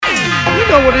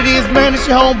know what it is, man. It's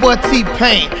your homeboy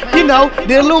T-Pain. You know,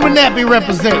 the Illuminati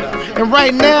representative. And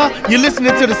right now, you're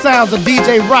listening to the sounds of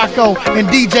DJ Rocco and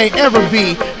DJ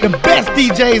Everbee, the best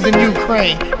DJs in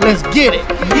Ukraine. Let's get it.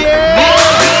 Yeah!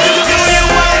 Do you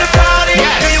wanna party?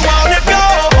 Do you wanna go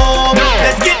home?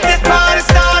 Let's get this party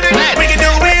started. We can do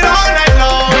it all night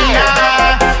long. And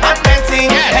I'm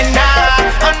dancing, and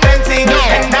I'm dancing,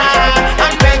 and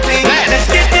I'm dancing. Let's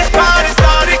get this party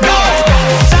started. Go!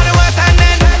 Shout it what's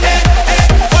happening,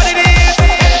 what it is.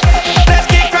 Let's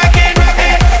get cracking,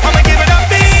 I'ma give it up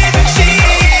beats and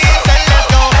cheese. And let's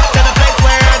go to the place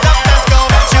where the best go.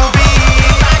 You'll be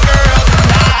my girl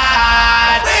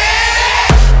tonight.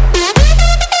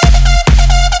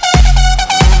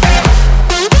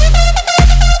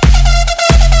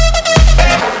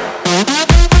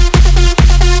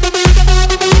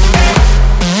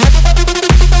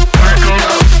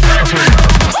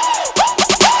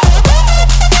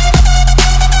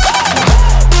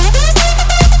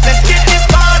 Let's get this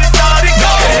party started.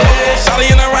 Go! Shawty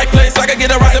in the right place, I can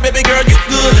get a rise, baby girl, you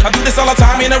good. I do this all the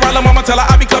time, in a ride, mama tell her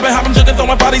I be clubbing, hopping, jugging,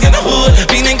 throwing parties in the hood.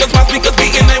 Feeling cause my speakers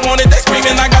beating, they want it, they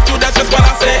screaming. I got you, that's just what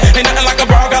I said. Ain't nothing like a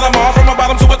bra, got them all from a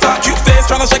bottom to a top. Cute face,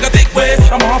 tryna shake a thick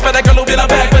waist. I'm off at that girl who get her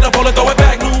back, better pull it, throw it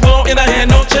back. New ball in her hand,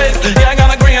 no chase. Yeah, I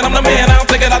got a grand, I'm the man. I don't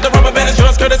take it out the rubber band, it's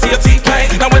yours, courtesy of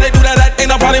T-Pain. Now when they do that, ain't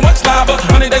no party much liver.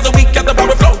 100 days a week at the bar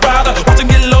with Flow Rider. Watch them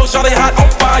get low, shawty hot on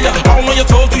fire. All on your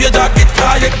toes, do your job, get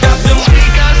tired. Got them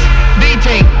Speakers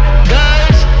beating,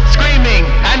 girls screaming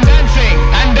and dancing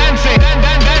and dancing and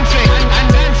dancing and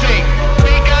dancing.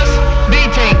 Speakers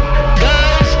beating,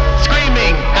 girls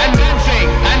screaming and dancing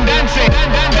and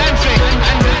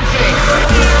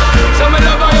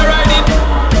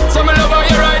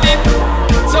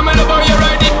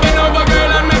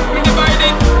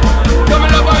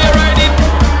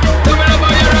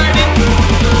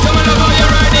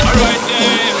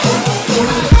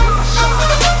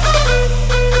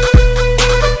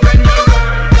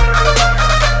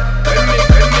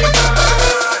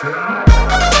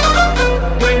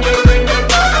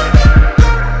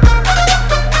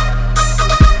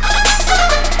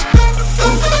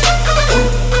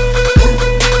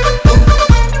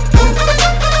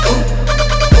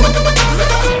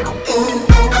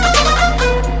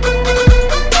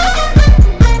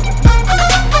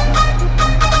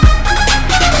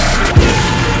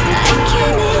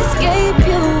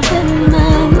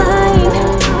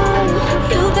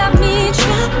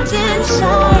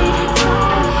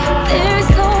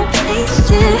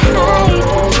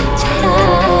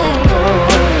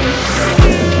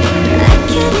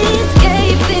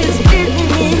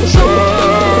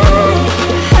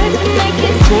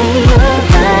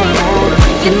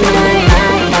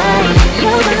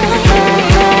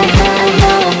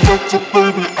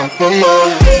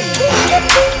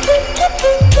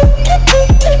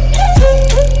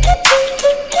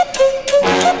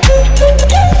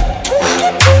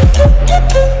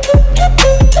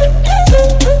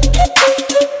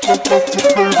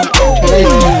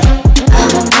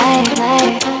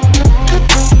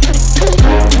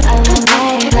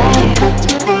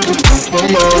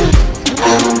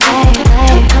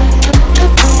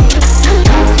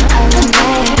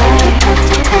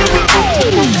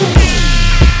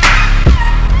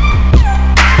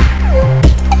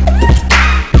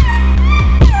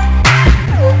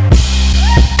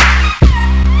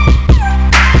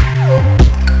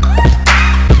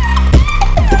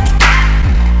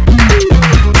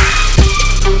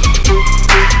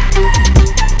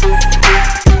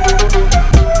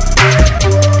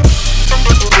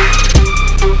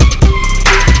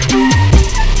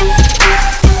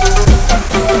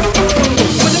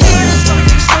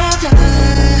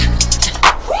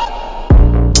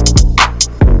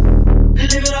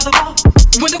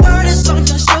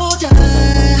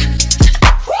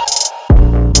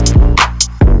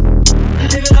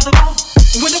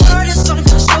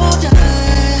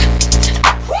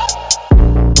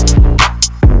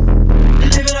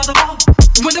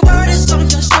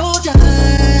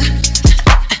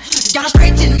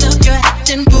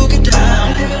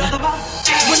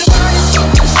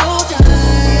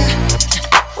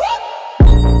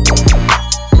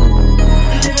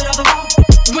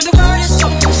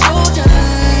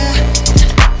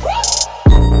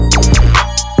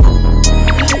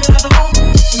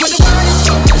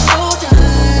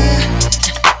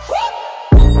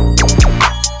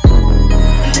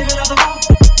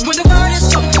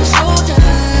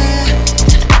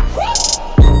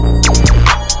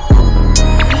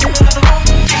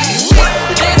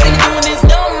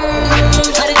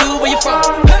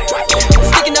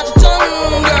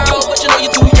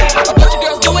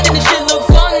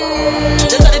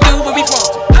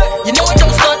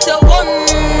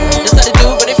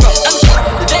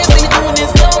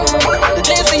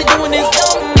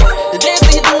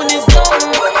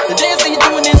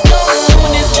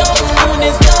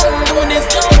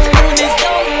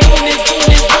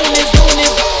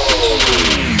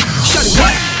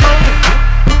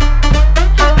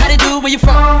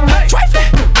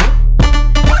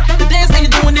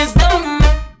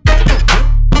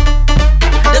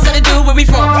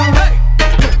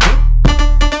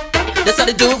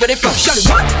they from. Shut it.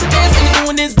 Dance and you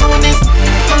doing this, doing this,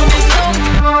 doing this,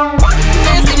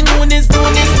 dance and you doing this,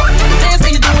 doing this, dance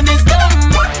and you doing this,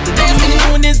 dance and you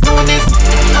doing this, doing this,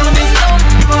 doing this,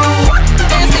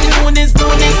 dance and you doing this,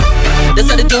 doing this. That's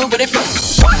how they do, where they from.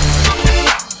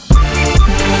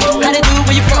 How they do,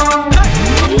 where you from?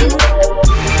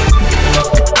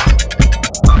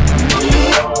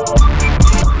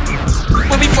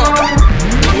 Where we from?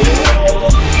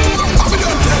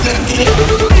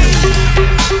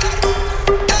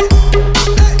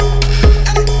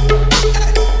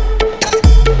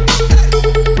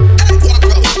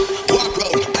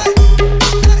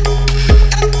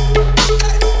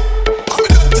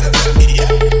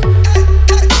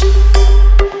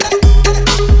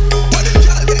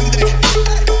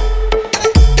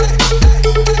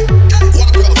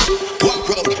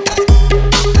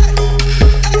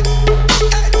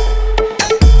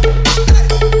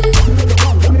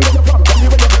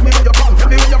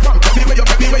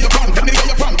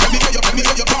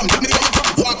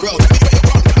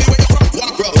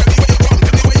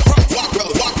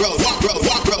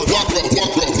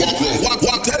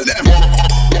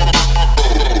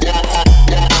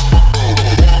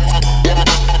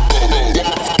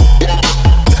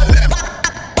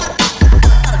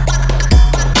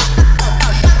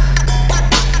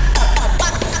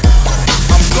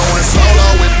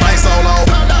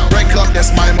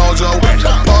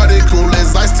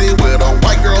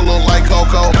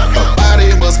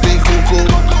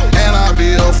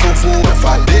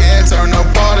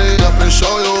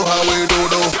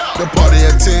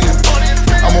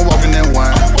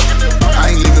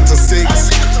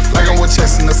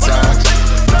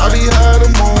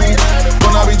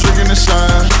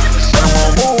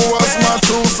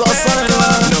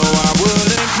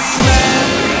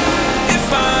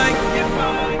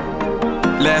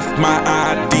 Left my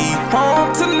ID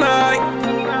home tonight.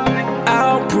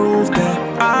 I'll prove that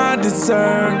I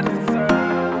deserve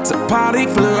to party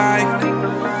for life.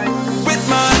 With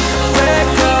my red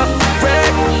cup,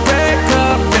 red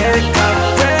cup, red cup,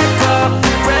 red cup,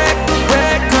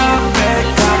 red cup, red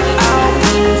cup. I'll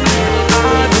prove that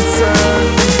I deserve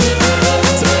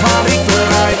to party for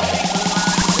life.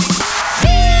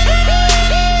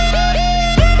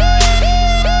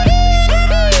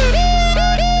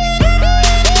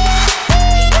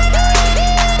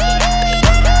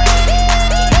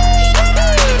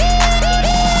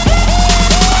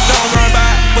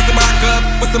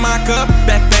 What's in my cup?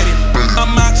 Back at it.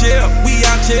 I'm out here, we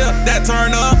out here. That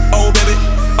turn up, oh baby.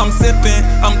 I'm sipping,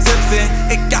 I'm tipsy.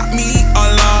 It got me a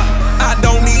lot. I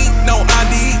don't need no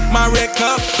ID. My red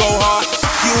cup go hard.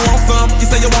 You want some? You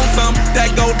say you want some?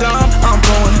 That go dumb. I'm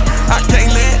going. I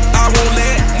can't let, I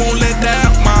won't let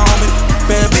down my homies.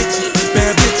 Bad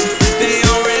bitches, they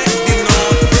already know.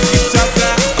 You just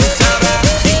out, I'm shout out.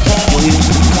 You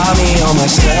used to call me on my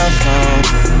cell phone.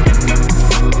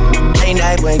 Late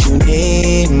night when you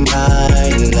need my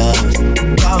love.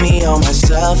 Call me on my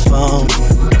cell phone.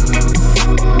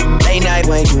 Late night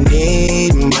when you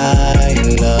need my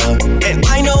love. And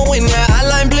I know when that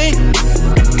hotline blink,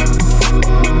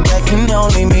 that can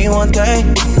only mean one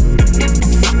thing.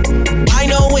 I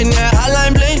know when that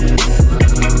hotline blink,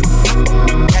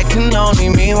 that can only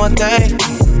mean one thing.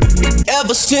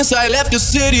 Ever since I left the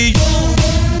city,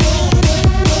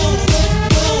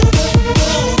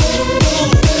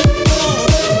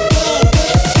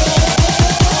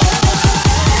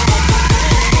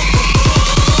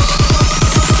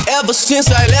 ever since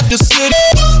I left the city.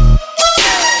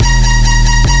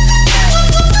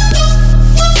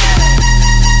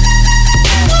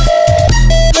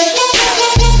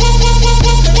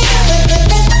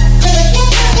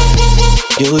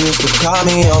 You used to call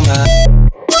me on my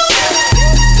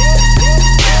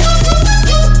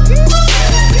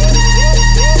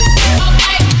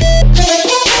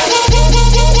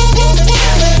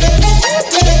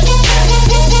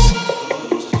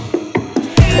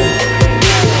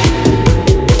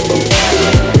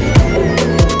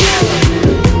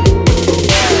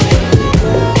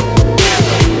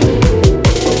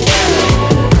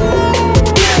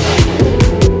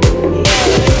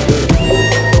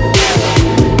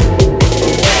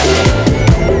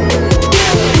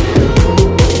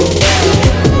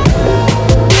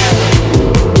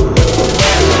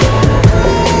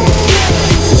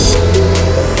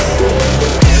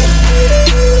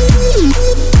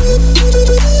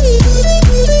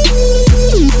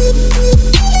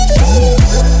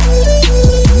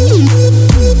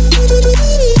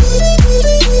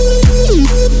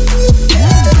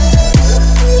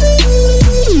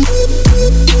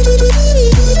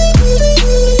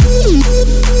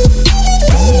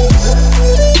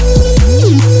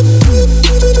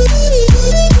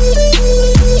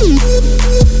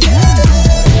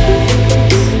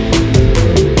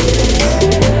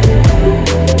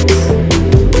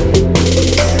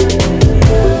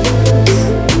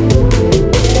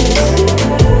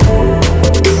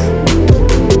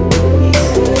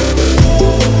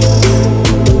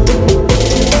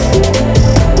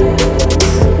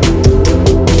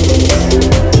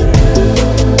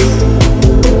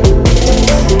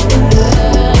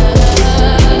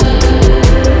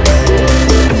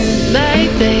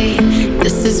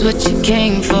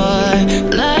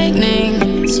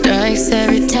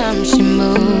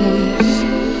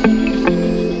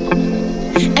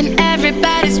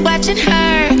touching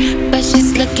her, but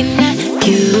she's looking at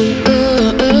you.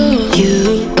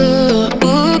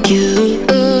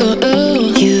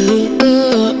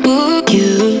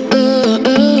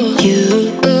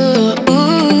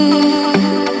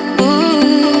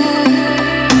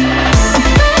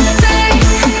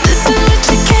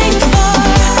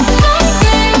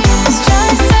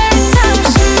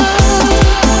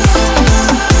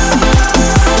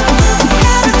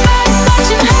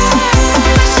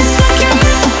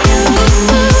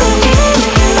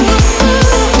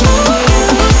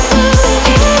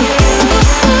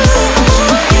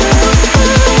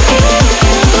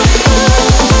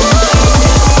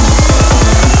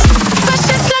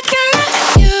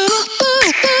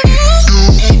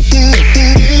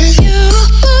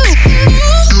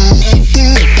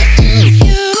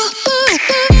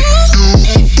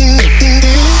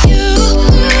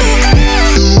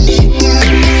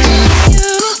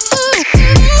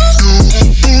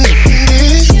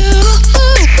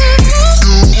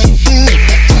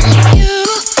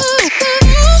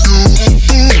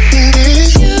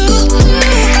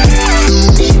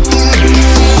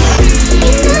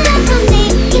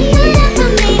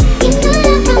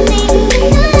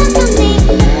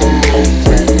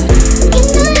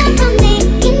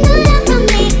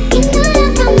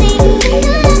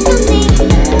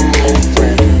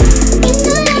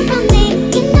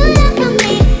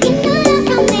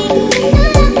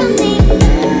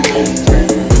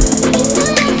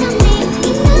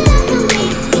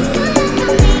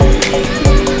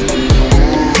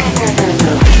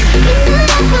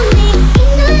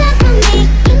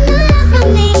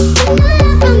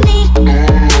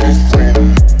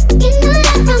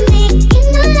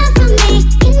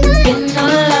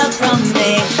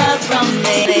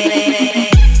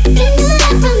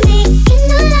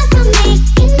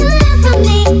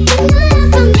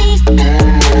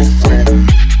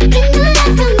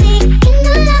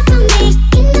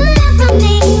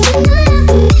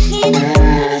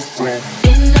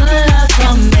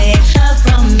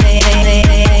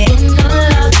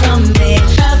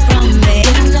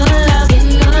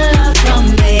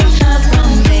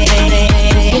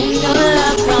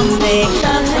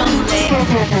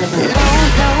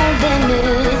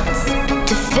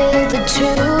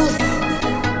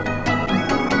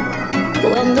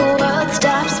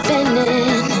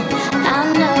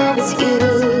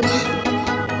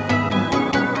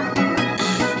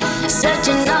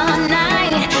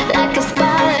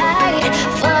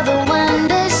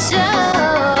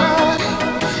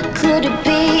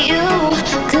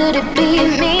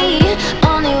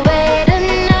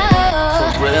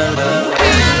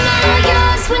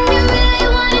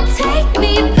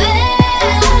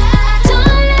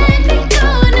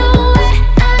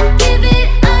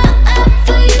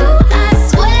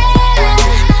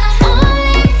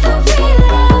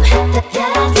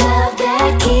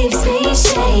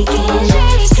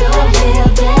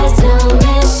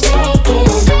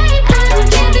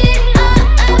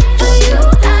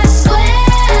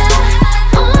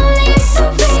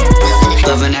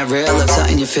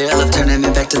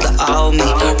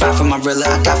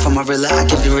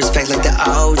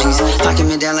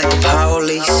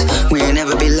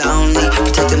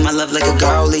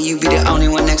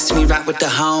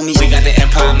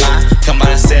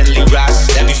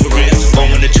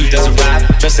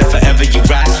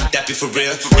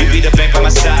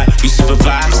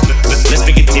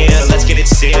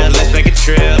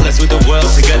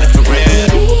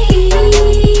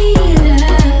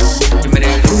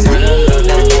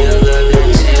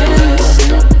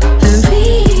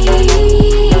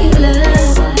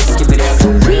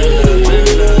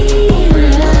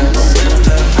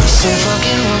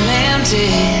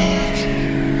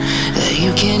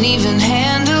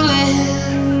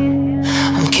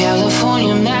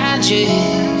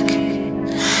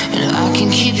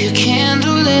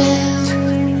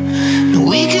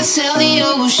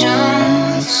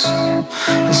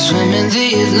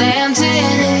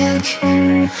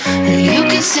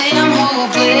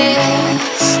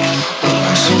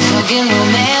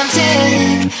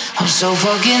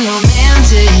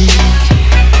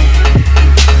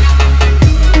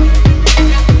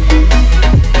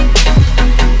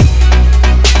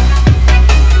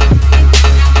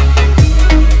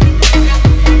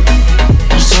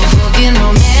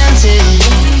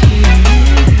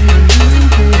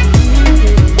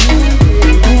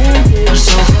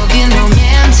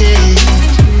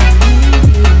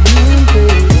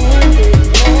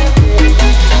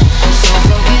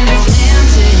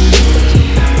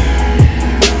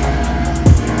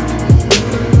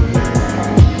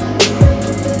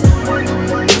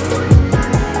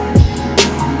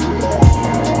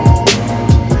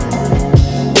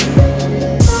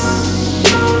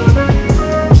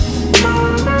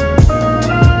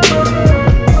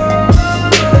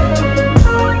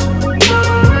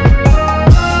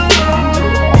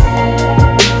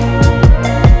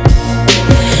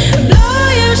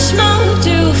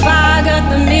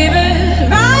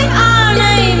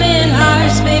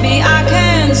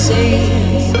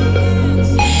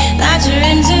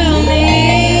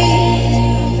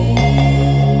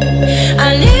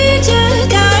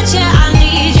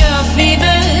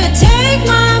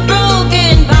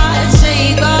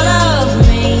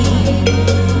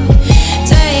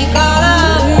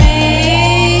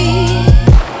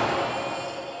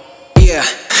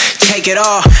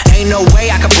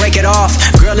 break it off.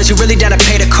 Girl, is you really down to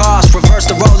pay the cost? Reverse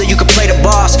the role that you can play the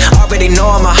boss. Already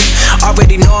know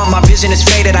my vision is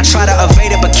faded. I try to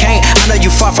evade it but can't. I know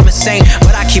you far from insane,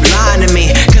 but I keep lying to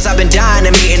me, cause I've been dying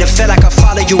to meet. And it feel like I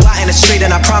follow you out in the street, and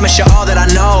I promise you all that I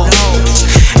know.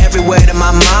 Everywhere that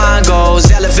my mind goes,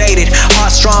 elevated,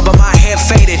 heart strong but my head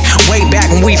faded. Way back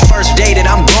when we first dated,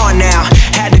 I'm gone now.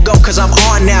 Had to go cause I'm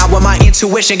on now. When my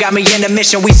intuition got me in the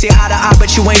mission. We see eye to eye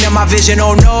but you ain't in my vision,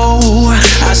 oh no.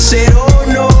 I said oh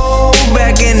no.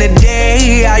 Back in the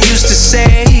day I used to say,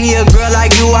 a girl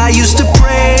like you I used to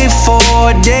pray for,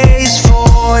 days for.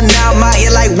 Now I'm out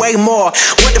here like way more.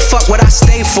 What the fuck would I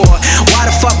stay for? Why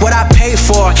the fuck would I pay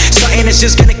for something that's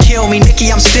just gonna kill me?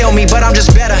 Nikki, I'm still me, but I'm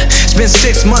just better. It's been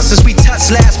 6 months since we touched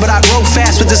last, but I grow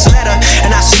fast with this letter,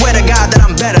 and I swear to God that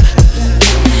I'm better.